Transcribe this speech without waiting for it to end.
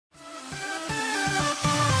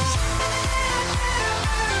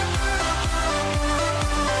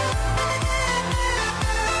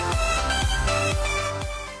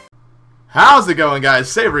How's it going, guys?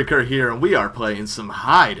 SavoryKurt here, and we are playing some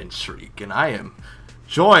hide and shriek, and I am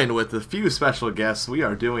joined with a few special guests. We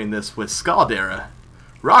are doing this with Skaldera,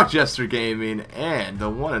 RocJesterGaming, and the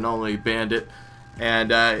one and only Bandit,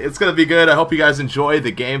 and it's gonna be good. I hope you guys enjoy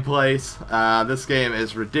the gameplays. This game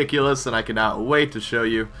is ridiculous, and I cannot wait to show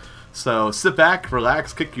you. So sit back,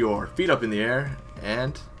 relax, kick your feet up in the air,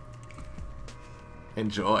 and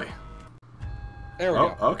enjoy. There we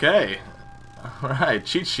go. Okay. Alright,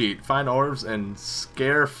 cheat sheet. Find orbs and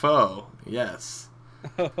scare foe. Yes.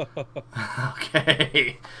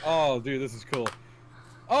 Okay. Oh, dude, this is cool.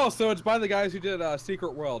 Oh, so it's by the guys who did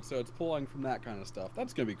Secret World, so it's pulling from that kind of stuff.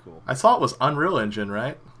 That's gonna be cool. I saw it was Unreal Engine,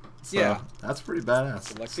 right? So yeah. That's pretty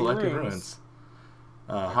badass. Selecting runes.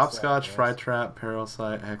 Hopscotch, Fry Trap,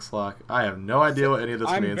 Parasite, Hexlock. I have no idea what any of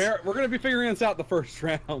this means. We're gonna be figuring this out the first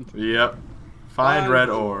round. Yep. Find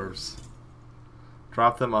red orbs.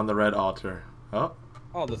 Drop them on the red altar. Oh.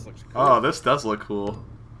 Oh, this looks cool. Oh, this does look cool.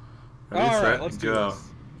 Ready, Alright, let's do this.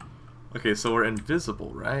 Okay, so we're invisible,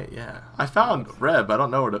 right? Yeah. I found red, but I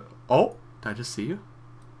don't know where to... Oh! Did I just see you?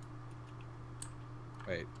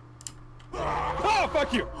 Wait. Oh,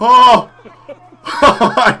 fuck you! Oh!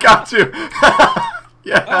 I got you!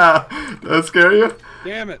 Yeah! Did that scare you?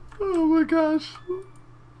 Damn it. Oh my gosh.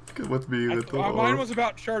 Come with me with the mine orb. was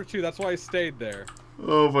about charge too, that's why I stayed there.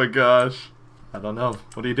 Oh my gosh. I don't know.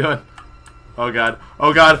 What are you doing? Oh god.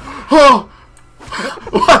 Oh god. Oh!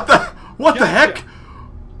 What the heck?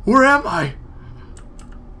 Where am I?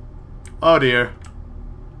 Oh dear.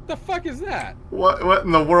 The fuck is that? What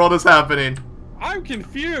in the world is happening? I'm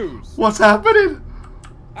confused. What's happening?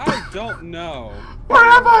 I don't know. Where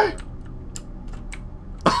am I?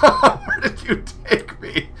 Where did you take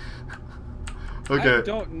me? Okay. I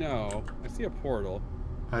don't know. I see a portal.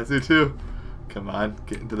 I see too. Come on,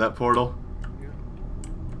 get into that portal.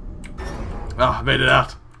 Oh, I made it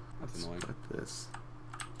out. That's annoying. Put this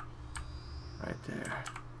right there.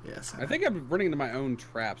 Yes. I think I'm running into my own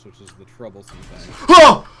traps, which is the troublesome thing.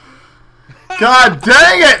 Oh! God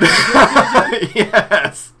dang it!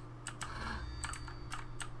 Yes.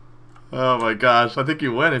 Oh my gosh! I think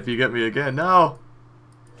you win if you get me again. No.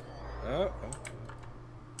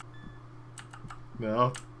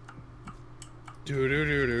 No.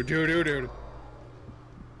 Do.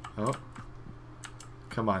 Oh.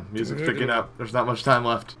 Come on, music's picking up. There's not much time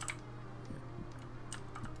left.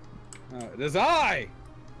 It is I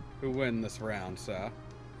who win this round, so.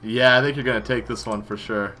 Yeah, I think you're gonna take this one for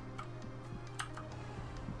sure.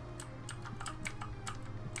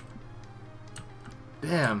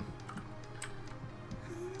 Damn.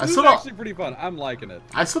 This is actually pretty fun. I'm liking it.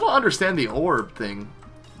 I still don't understand the orb thing.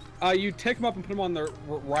 You take them up and put them on the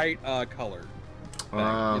right color. You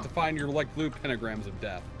have to find your blue pentagrams of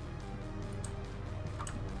death.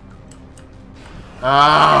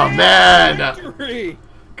 Oh man! Victory!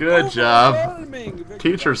 Good job.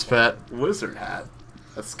 Teacher's pet, wizard hat,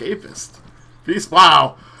 escapist, beast.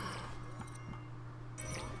 Wow.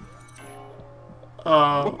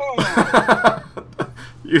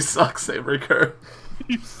 You suck, SavoryKurt.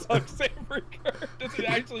 You suck, SavoryKurt. Does it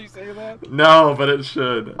actually say that? No, but it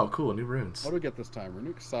should. Oh, cool, new runes. What do we get this time?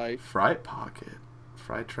 Renuke Sight. Fright Pocket,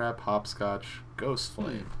 Fry Trap, Hopscotch, Ghost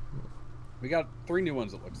Flame. We got 3 new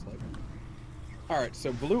ones, it looks like. Alright,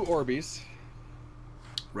 so blue Orbeez.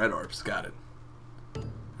 Red orbs, got it.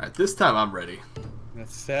 Alright, this time I'm ready.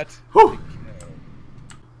 That's set. Whew.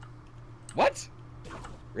 What?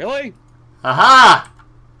 Really? Aha!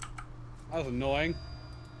 That was annoying.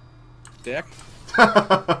 Dick.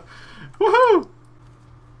 Woohoo!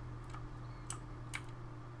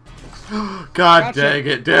 God dang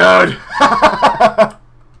it, dude!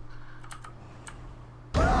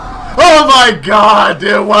 Oh my god,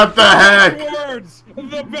 dude, what the heck? Words!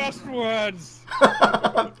 The best words!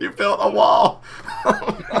 You built a wall!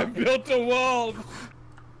 I built a wall!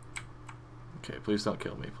 Okay, please don't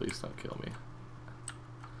kill me. Please don't kill me.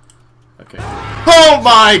 Okay. Oh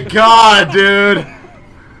my god, dude!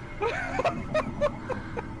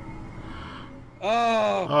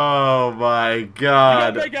 Oh my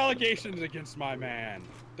god. You gotta make allegations against my man,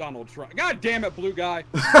 Donald Trump. God damn it, blue guy.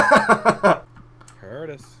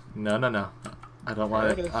 Curtis. No. I don't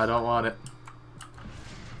want it. I don't want it.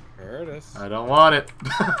 Curtis. I don't want it.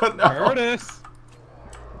 No. Curtis.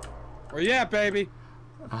 Where you at, baby?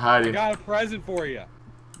 I'm hiding. I got a present for you.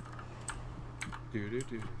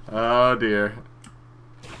 Oh dear.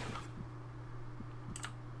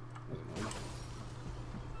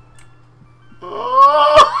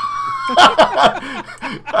 Oh!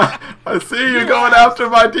 I see you going after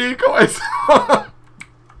my decoys. Oh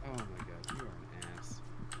my god, you are an ass.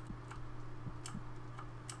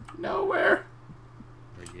 Nowhere.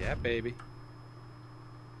 Yeah, baby. baby.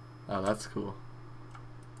 Oh, that's cool.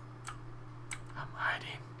 I'm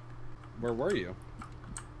hiding. Where were you?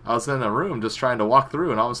 I was in a room just trying to walk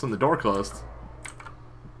through, and all of a sudden the door closed.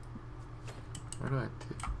 Where do I do?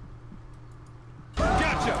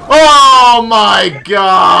 Gotcha! Oh my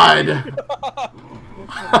god!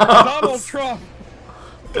 Donald Trump!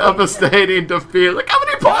 Devastating defeat. Look how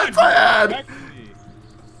many points I had!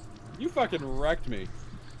 You fucking wrecked me.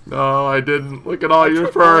 No, I didn't. Look at all your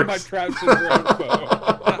took all of perks. my traps in your own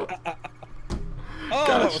bow. Oh,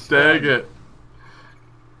 Gosh dang it.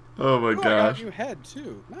 Oh my I got gosh. a new head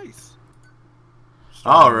too. Nice.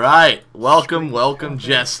 Alright. Welcome,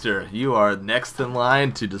 Jester. You are next in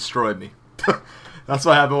line to destroy me. That's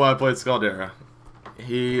what happened when I played Skaldera.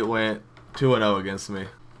 He went 2-0 against me.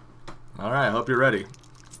 Alright, I hope you're ready.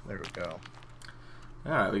 There we go.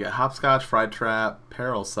 Alright, we got Hopscotch, Fried Trap,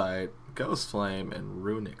 Peril Sight, Ghost Flame, and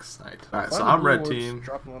Runic Sight. Alright, so I'm red team.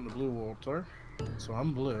 Drop them on the blue water. So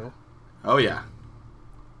I'm blue. Oh yeah.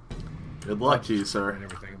 Good luck to you, sir. And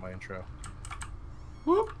everything in my intro.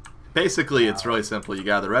 Whoop. Basically, it's really simple. You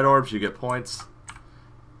gather red orbs, you get points.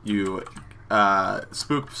 You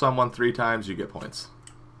spook someone 3 times, you get points.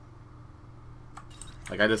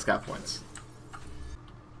 Like, I just got points.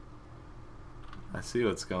 I see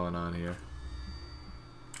what's going on here.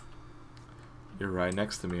 You're right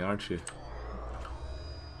next to me, aren't you?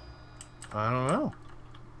 I don't know.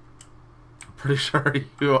 I'm pretty sure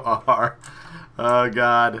you are. Oh,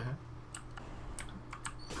 God.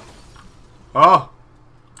 Oh!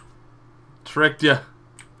 Tricked you.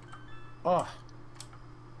 Oh.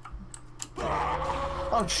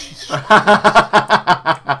 Oh, jeez.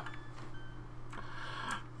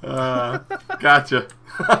 Gotcha.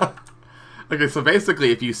 Okay, so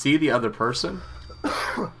basically, if you see the other person,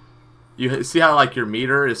 you see how like your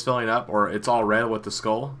meter is filling up, or it's all red with the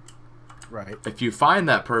skull. Right. If you find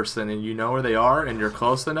that person and you know where they are and you're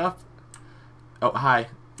close enough, oh hi,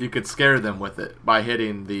 you could scare them with it by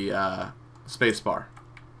hitting the space bar.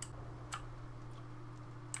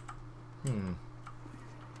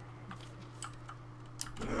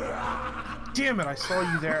 Damn it! I saw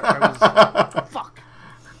you there. I was. Fuck.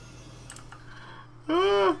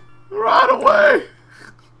 Right away.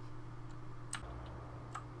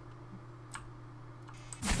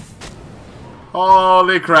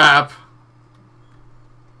 Holy crap.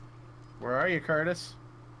 Where are you, Curtis?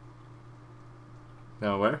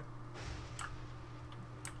 Nowhere.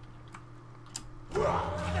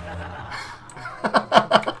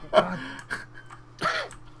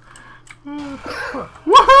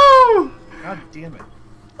 Woohoo! God damn it.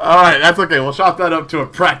 Alright, that's okay. We'll chop that up to a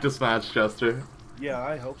practice match, Chester. Yeah,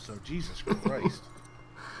 I hope so. Jesus Christ.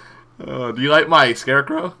 Do you like my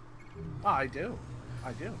scarecrow? Oh, I do.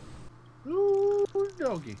 I do. Ooh,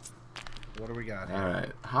 doggy. What do we got here?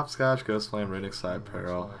 Alright. Hopscotch, Ghost Flame, Runic Side,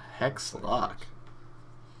 Peril, Hex Lock.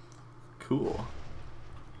 Cool.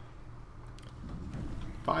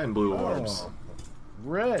 Fine blue orbs. Oh,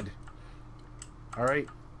 red. Alright.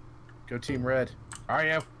 Go Team Red. Are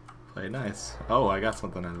you? Play nice. Oh, I got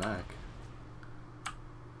something in back.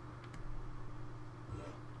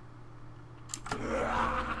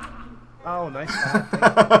 Oh, nice.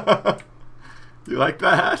 Thank You like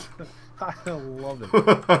that? you. I love it.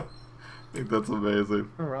 I think that's amazing.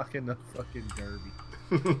 Rocking the fucking derby.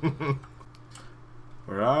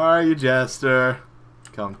 Where are you, Jester?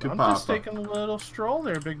 Come to I'm Papa. just taking a little stroll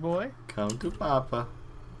there, big boy. Come to Papa.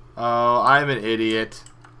 Oh, I'm an idiot.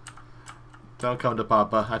 Don't come to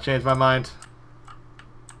Papa. I changed my mind.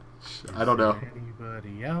 I don't know. Is there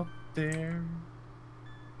anybody out there?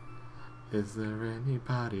 Is there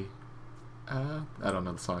anybody? I don't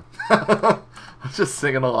know the song. I'm just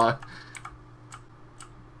singing along.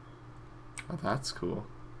 Oh, that's cool.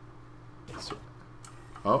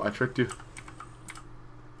 Oh, I tricked you.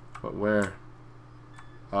 But where?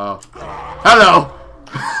 Oh. Hello!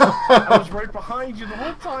 I was right behind you the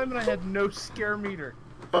whole time and I had no scare meter.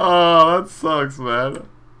 Oh, that sucks, man.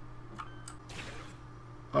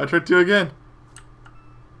 I tricked you again.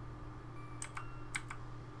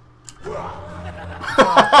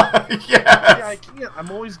 Yes! Yeah, I can't. I'm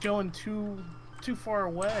always going too far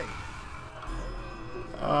away.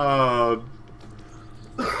 Oh.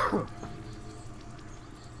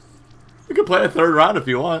 We can play a third round if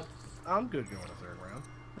you want. I'm good going a third round.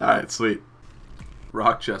 Alright, sweet.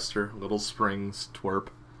 RocJester, Little Springs, Twerp.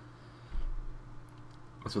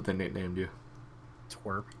 That's what they nicknamed you.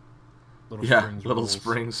 Twerp. Little rules.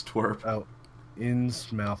 Springs, Twerp. Oh,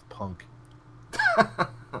 Innsmouth Punk.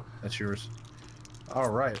 That's yours.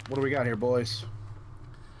 Alright, what do we got here, boys?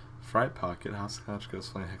 Fright Pocket, Hopscotch,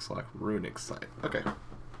 Ghost Flame, Hexlock, Runic Sight. Okay.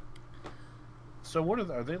 So what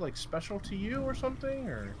are they like special to you or something,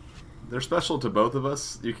 or? They're special to both of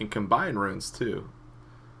us. You can combine runes too,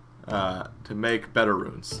 to make better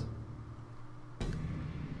runes.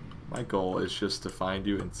 My goal is just to find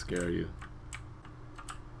you and scare you.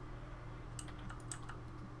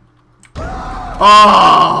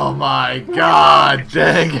 Oh my god,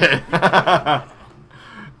 dang it.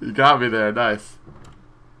 You got me there, nice.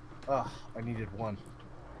 Ugh, I needed one.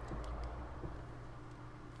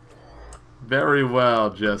 Very well,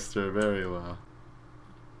 Jester, very well.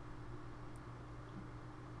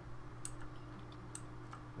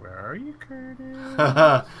 Where are you, Curtis?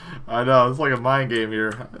 I know, it's like a mind game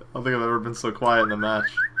here. I don't think I've ever been so quiet in a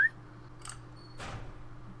match.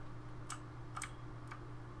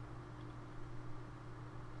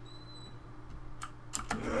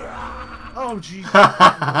 Oh, jeez.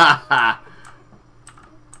 I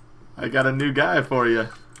got a new guy for you.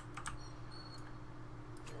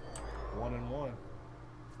 1 and 1.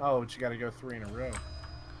 Oh, but you gotta go 3 in a row.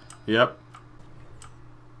 Yep.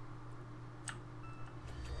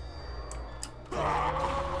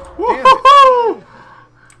 Woohoo!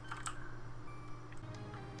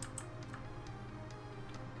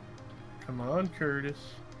 Come on, Curtis.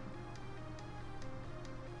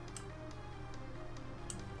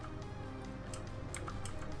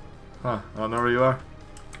 Huh, I don't know where you are.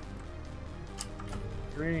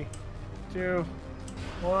 3, 2,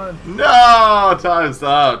 1. No! Time's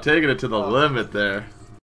up. Taking it to the limit there.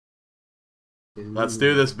 Let's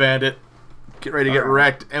do this, Bandit. Get ready to get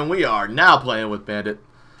wrecked. And we are now playing with Bandit.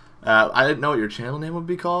 I didn't know what your channel name would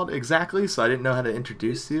be called exactly, so I didn't know how to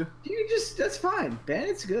introduce you. You just, that's fine.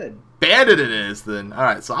 Bandit's good. Bandit it is, then.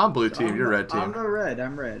 Alright, so I'm blue team, you're red team. I'm the red.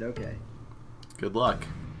 I'm red. Okay. Good luck.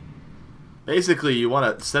 Basically, you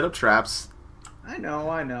want to set up traps. I know.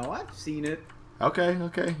 I've seen it. Okay,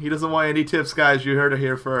 okay. He doesn't want any tips, guys. You heard it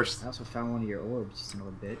here first. I also found one of your orbs, you son of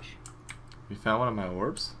a bitch. You found one of my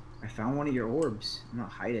orbs? I found one of your orbs. I'm gonna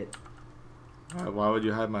hide it. Why would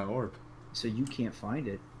you hide my orb? So you can't find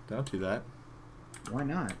it. Don't do that. Why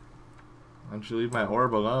not? Why don't you leave my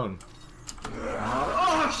orb alone?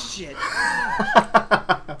 Oh shit!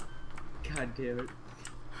 God damn it.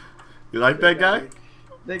 You like that guy?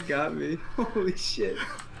 They got me. Holy shit.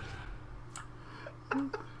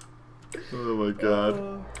 Oh my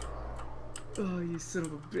god. Oh, you son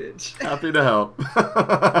of a bitch. Happy to help.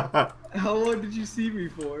 How long did you see me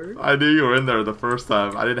for? I knew you were in there the first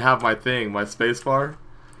time. I didn't have my thing, my space bar.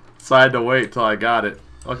 So I had to wait till I got it.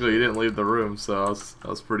 Luckily you didn't leave the room, so I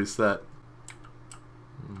was pretty set.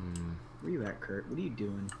 Where you at, Kurt? What are you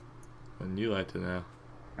doing? Wouldn't you like to know?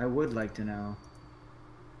 I would like to know.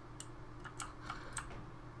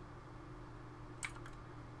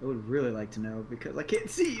 I would really like to know because I can't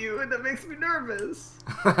see you and that makes me nervous.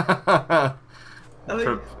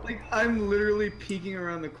 I'm literally peeking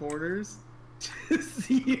around the corners to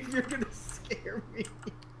see if you're gonna scare me.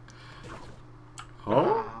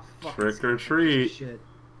 Oh, trick or treat. Shit.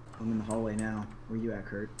 I'm in the hallway now. Where you at,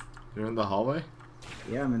 Kurt? You're in the hallway?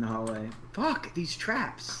 Yeah, I'm in the hallway. Fuck, these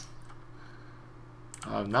traps.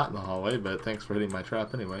 I'm not in the hallway, but thanks for hitting my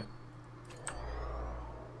trap anyway.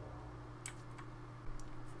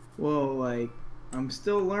 Whoa, like, I'm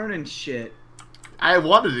still learning shit. I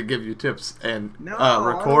wanted to give you tips and No,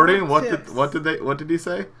 recording. I don't want tips. What did he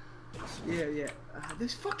say? Yeah.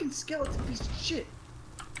 This fucking skeleton piece of shit.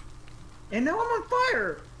 And now I'm on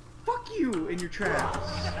fire. Fuck you and your traps.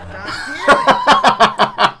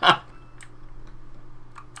 God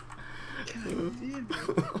damn it.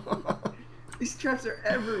 These traps are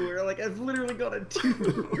everywhere. Like, I've literally got a 2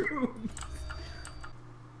 rooms.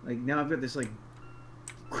 Like, now I've got this, like,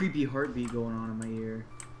 creepy heartbeat going on in my ear.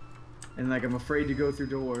 And, like, I'm afraid to go through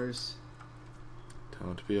doors.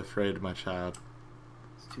 Don't be afraid, my child.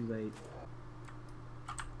 It's too late.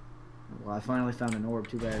 Well, I finally found an orb.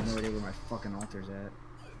 Too bad I have no idea where my fucking altar's at.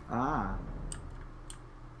 Ah.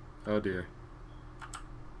 Oh, dear.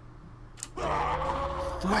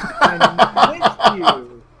 Fuck, I missed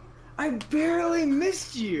you! I barely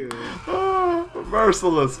missed you! Oh,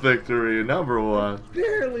 merciless victory, #1.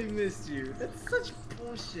 Barely missed you. That's such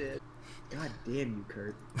bullshit. God damn you,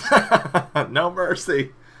 Kurt. No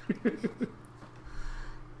mercy.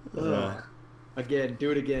 Again,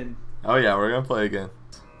 do it again. Oh yeah, we're gonna play again.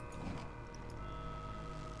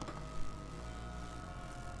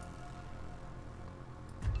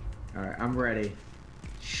 Alright, I'm ready.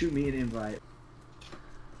 Shoot me an invite.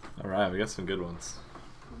 Alright, we got some good ones.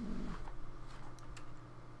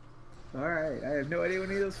 Alright, I have no idea what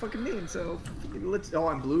any of those fucking mean, so let's. Oh,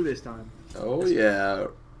 I'm blue this time. Oh yeah.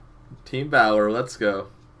 Team Valor, let's go.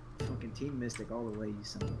 Fucking Team Mystic all the way, you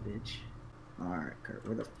son of a bitch. Alright, Kurt,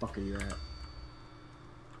 where the fuck are you at?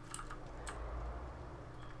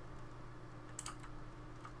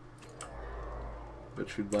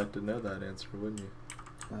 Bet you'd like to know that answer, wouldn't you?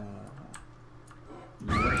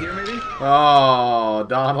 Right here, maybe? Oh,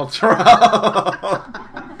 Donald Trump!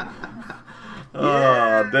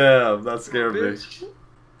 Oh, damn, that scared me.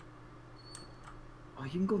 Oh, you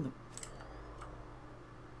can go in the...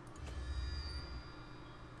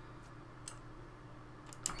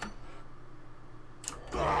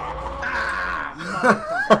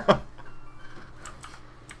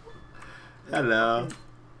 Hello.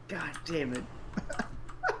 God damn it.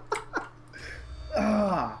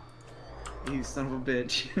 Ah, you son of a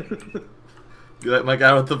bitch. You like my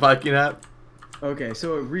guy with the Viking hat? Okay,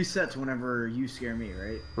 so it resets whenever you scare me,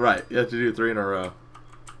 right? Right, you have to do 3 in a row.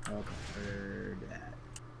 Okay, heard that.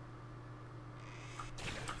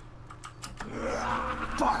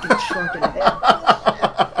 Fucking shrunken head.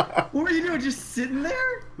 What were you doing? Just sitting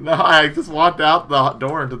there? No, I just walked out the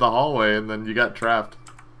door into the hallway and then you got trapped.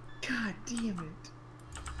 God damn it.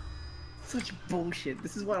 Such bullshit.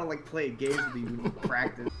 This is why I don't like playing games with you when you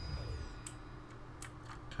practice.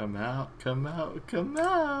 Come out, come out, come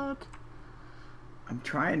out. I'm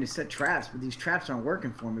trying to set traps, but these traps aren't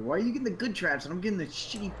working for me. Why are you getting the good traps and I'm getting the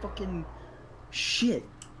shitty fucking shit?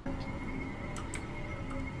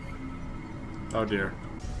 Oh dear.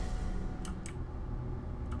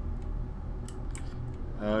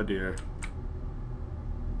 Oh dear.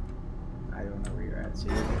 I don't know where you're at, see?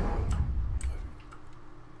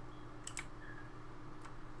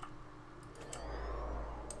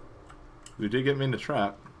 You did get me in the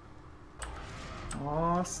trap.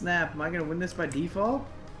 Aw, snap. Am I gonna win this by default?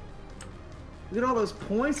 Look at all those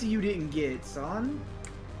points that you didn't get, son.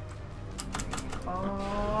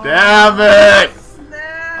 Aw, Damn it!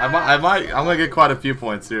 snap! I'm gonna get quite a few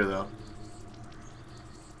points here though.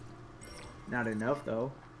 Not enough,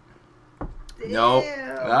 though. Nope.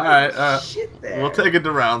 Damn, Alright, shit there. we'll take it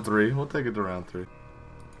to round 3. We'll take it to round 3.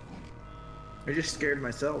 I just scared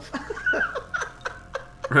myself.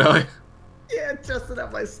 Really? Yeah, it adjusted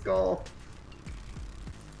up my skull.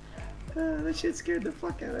 That shit scared the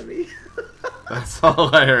fuck out of me. That's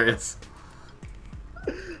hilarious.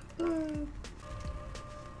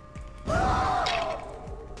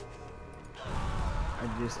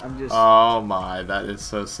 I'm just. Oh my, that is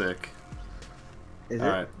so sick. Is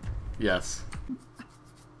Alright. Yes.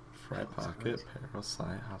 Fry pocket,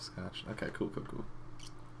 parasite, hopscotch. Okay, cool, cool, cool.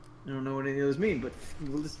 I don't know what any of those mean, but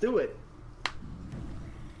let's do it.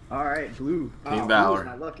 All right, blue. Team Blue Valor. is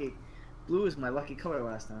my lucky. Blue is my lucky color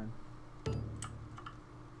last time.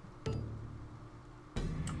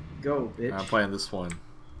 Go, bitch. I'm playing this one.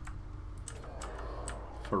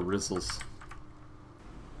 For Rizzles.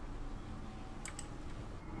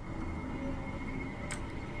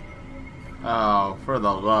 Oh, for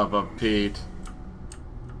the love of Pete.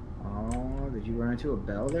 Oh, did you run into a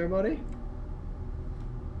bell there, buddy?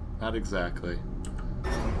 Not exactly.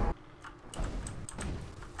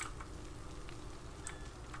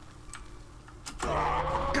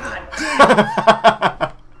 God damn it!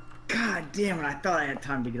 God damn it! I thought I had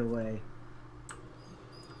time to get away.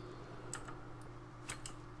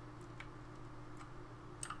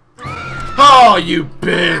 Oh, you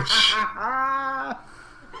bitch!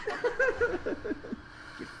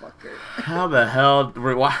 You fucker. How the hell?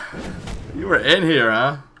 Why? You were in here,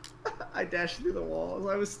 huh? I dashed through the walls.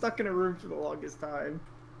 I was stuck in a room for the longest time.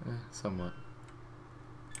 Somewhat.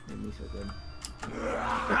 Made me feel good.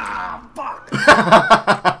 Ah, fuck!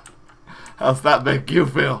 How's that make you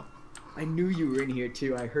feel? I knew you were in here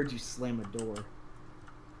too. I heard you slam a door.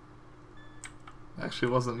 Actually,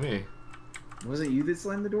 it wasn't me. Was it you that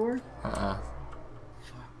slammed the door? Uh-uh.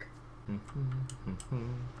 Fuck.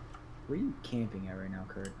 Where are you camping at right now,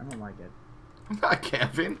 Kurt? I don't like it. I'm not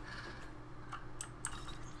camping.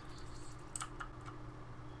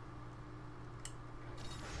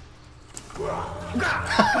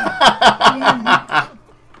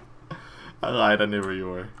 I lied, I knew where you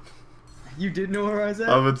were. You did know where I was at?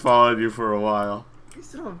 I've been following you for a while. You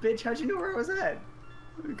son of a bitch, how'd you know where I was at?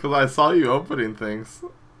 Because I saw you opening things.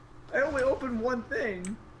 I only opened one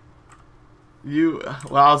thing.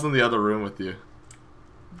 Well, I was in the other room with you.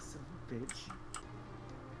 You son of a bitch.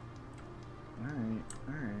 Alright,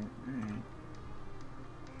 alright, alright.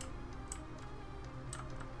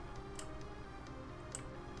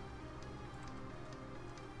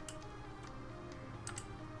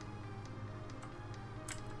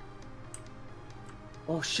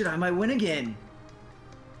 Oh shit, I might win again.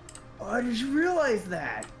 Oh, I just realized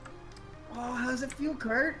that. Oh, how does it feel,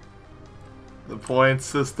 Kurt? The point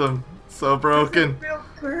system, so How broken. does it feel,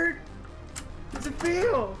 Kurt? How does it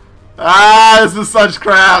feel? Ah, this is such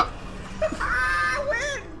crap. I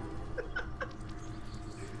win!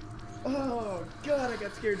 Oh god, I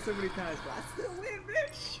got scared so many times, but I still win,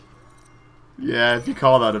 bitch. Yeah, if you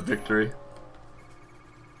call that a victory.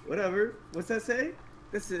 Whatever. What's that say?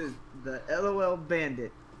 This is the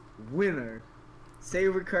LOLBandit. Winner.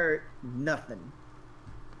 SavoryKurt, nothing.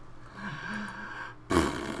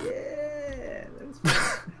 Yeah, that was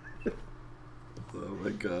fun. Oh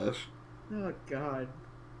my gosh. Oh god.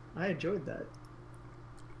 I enjoyed that.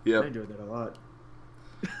 I Yep. enjoyed that a lot.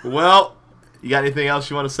 Well, you got anything else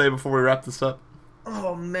you want to say before we wrap this up?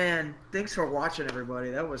 Oh man, thanks for watching,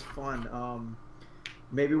 everybody. That was fun.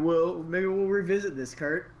 Maybe we'll revisit this,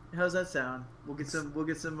 Kurt. How's that sound? We'll get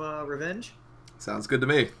some revenge. Sounds good to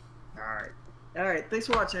me. All right. Thanks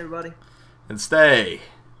for watching, everybody. And stay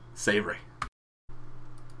savory.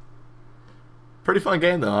 Pretty fun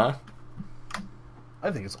game though, huh?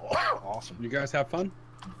 I think it's awesome. You guys have fun?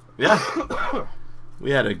 Yeah. We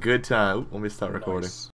had a good time. Ooh, let me start recording. Nice.